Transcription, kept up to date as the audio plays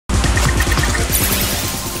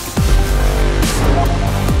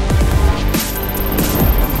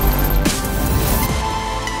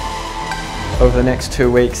Over the next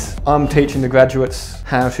 2 weeks, I'm teaching the graduates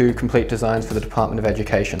how to complete designs for the Department of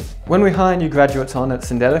Education. When we hire new graduates on at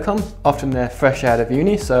Syndeticom, often they're fresh out of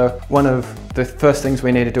uni, so one of the first things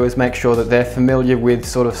we need to do is make sure that they're familiar with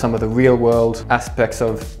sort of some of the real-world aspects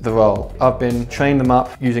of the role. I've been training them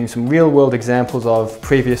up using some real-world examples of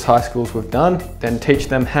previous high schools we've done, then teach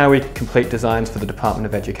them how we complete designs for the Department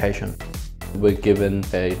of Education. We're given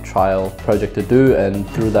a trial project to do, and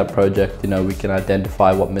through that project, we can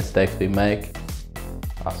identify what mistakes we make.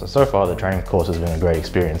 So far the training course has been a great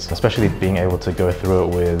experience, especially being able to go through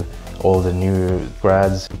it with all the new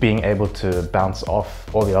grads, being able to bounce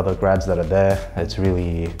off all the other grads that are there. It's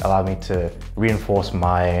really allowed me to reinforce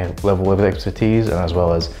my level of expertise and as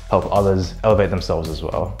well as help others elevate themselves as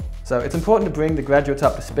well. So it's important to bring the graduates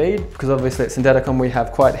up to speed because obviously at Syndeticom we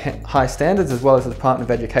have quite high standards, as well as the Department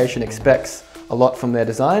of Education expects a lot from their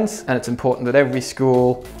designs, and it's important that every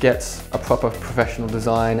school gets a proper professional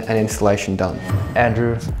design and installation done.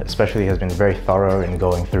 Andrew especially has been very thorough in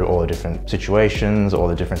going through all the different situations, all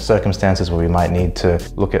the different circumstances where we might need to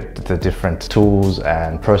look at the different tools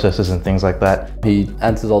and processes and things like that. He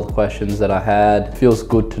answers all the questions that I had. It feels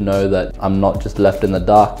good to know that I'm not just left in the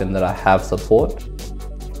dark and that I have support.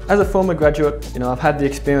 As a former graduate, I've had the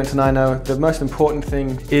experience, and I know the most important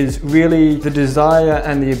thing is really the desire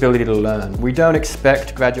and the ability to learn. We don't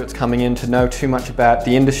expect graduates coming in to know too much about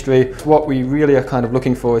the industry. What we really are kind of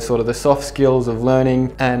looking for is sort of the soft skills of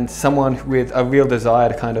learning and someone with a real desire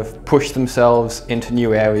to kind of push themselves into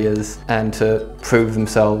new areas and to prove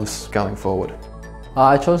themselves going forward.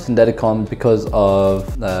 I chose Syndeticom because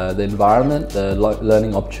of the environment, the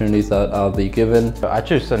learning opportunities that I'll be given. I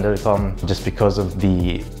chose Syndeticom just because of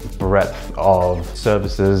the breadth of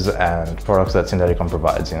services and products that Syndeticom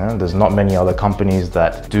provides. There's not many other companies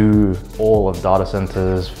that do all of data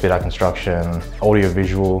centers, fit-out construction,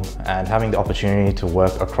 audio-visual, and having the opportunity to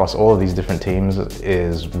work across all of these different teams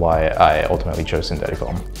is why I ultimately chose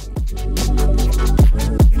Syndeticom.